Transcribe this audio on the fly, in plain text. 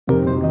Hi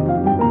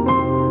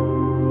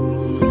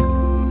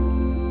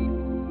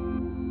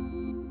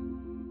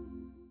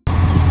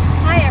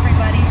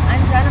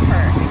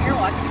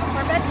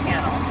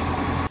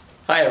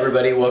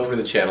everybody, welcome to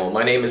the channel.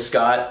 My name is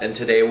Scott and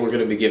today we're going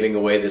to be giving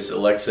away this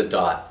Alexa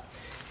Dot.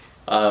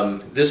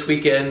 This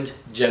weekend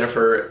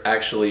Jennifer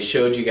actually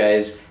showed you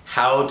guys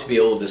how to be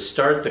able to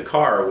start the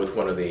car with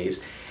one of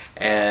these,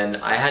 and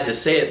I had to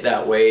say it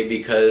that way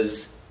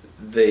because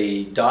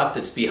the Dot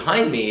that's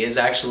behind me is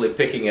actually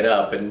picking it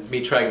up, and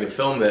me trying to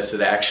film this, it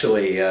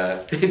actually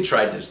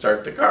tried to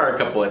start the car a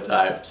couple of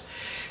times.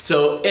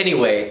 So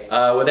anyway,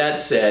 with that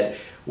said,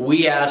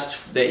 we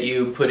asked that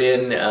you put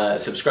in,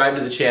 subscribe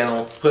to the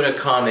channel, put a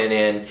comment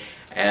in,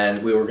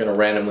 and we were going to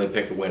randomly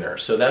pick a winner.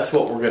 So that's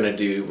what we're going to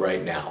do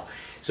right now.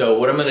 So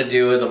what I'm going to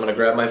do is I'm going to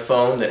grab my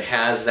phone that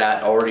has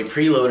that already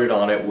preloaded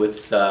on it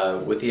with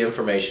the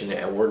information,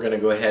 and we're going to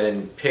go ahead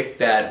and pick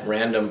that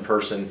random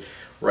person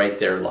right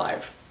there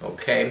live.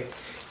 Okay?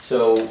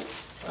 So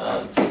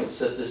I'm going to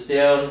set this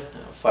down,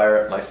 I'll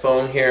fire up my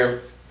phone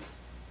here,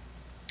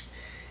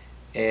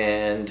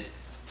 and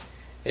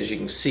as you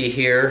can see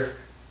here,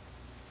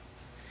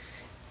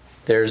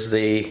 there's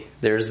the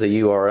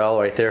URL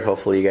right there.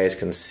 Hopefully you guys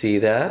can see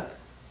that.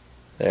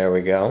 There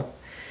we go.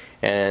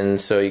 And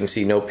so you can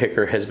see no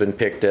picker has been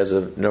picked as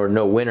of, or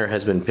no winner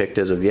has been picked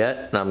as of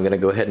yet. And I'm going to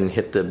go ahead and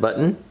hit the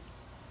button.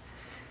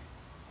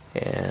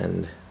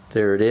 And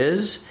there it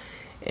is.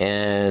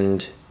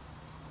 And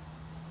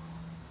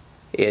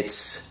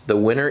the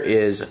winner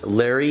is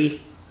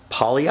Larry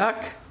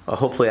Polyak.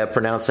 Hopefully I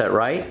pronounced that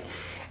right.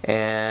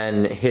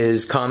 And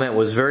his comment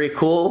was very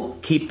cool.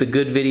 Keep the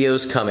good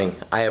videos coming.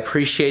 I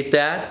appreciate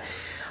that.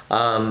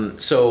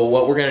 So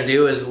what we're going to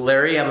do is,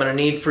 Larry, I'm going to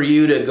need for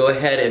you to go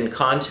ahead and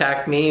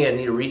contact me. I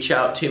need to reach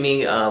out to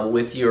me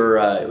with your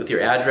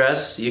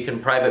address. You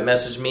can private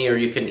message me or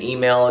you can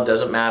email. It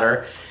doesn't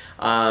matter.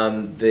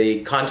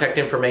 The contact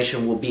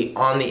information will be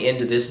on the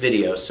end of this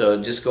video.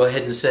 So just go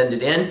ahead and send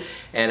it in,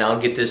 and I'll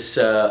get this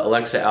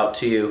Alexa out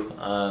to you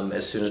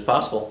as soon as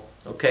possible.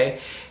 Okay,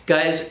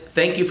 guys,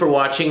 thank you for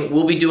watching.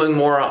 We'll be doing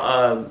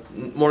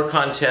more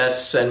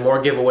contests and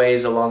more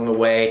giveaways along the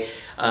way.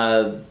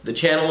 The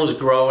channel is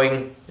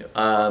growing.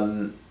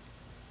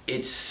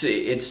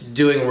 It's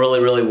doing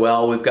really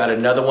well. We've got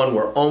another one.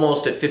 We're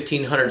almost at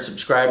 1,500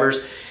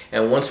 subscribers,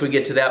 and once we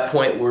get to that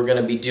point, we're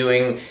going to be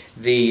doing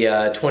the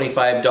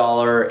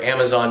 $25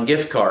 Amazon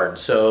gift card.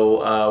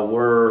 So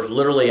we're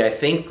literally, I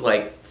think,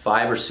 like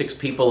 5 or 6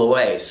 people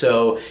away.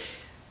 So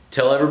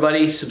tell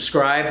everybody,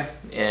 subscribe,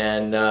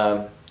 and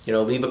you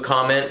know, leave a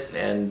comment,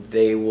 and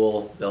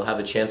they'll have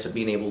a chance of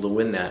being able to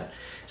win that.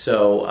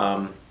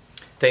 So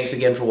thanks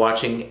again for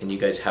watching, and you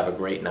guys have a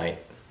great night.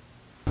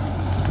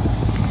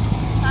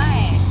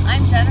 Hi,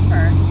 I'm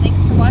Jennifer.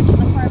 Thanks for watching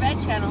the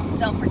Corvette channel.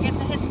 Don't forget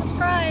to hit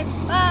subscribe.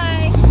 Bye!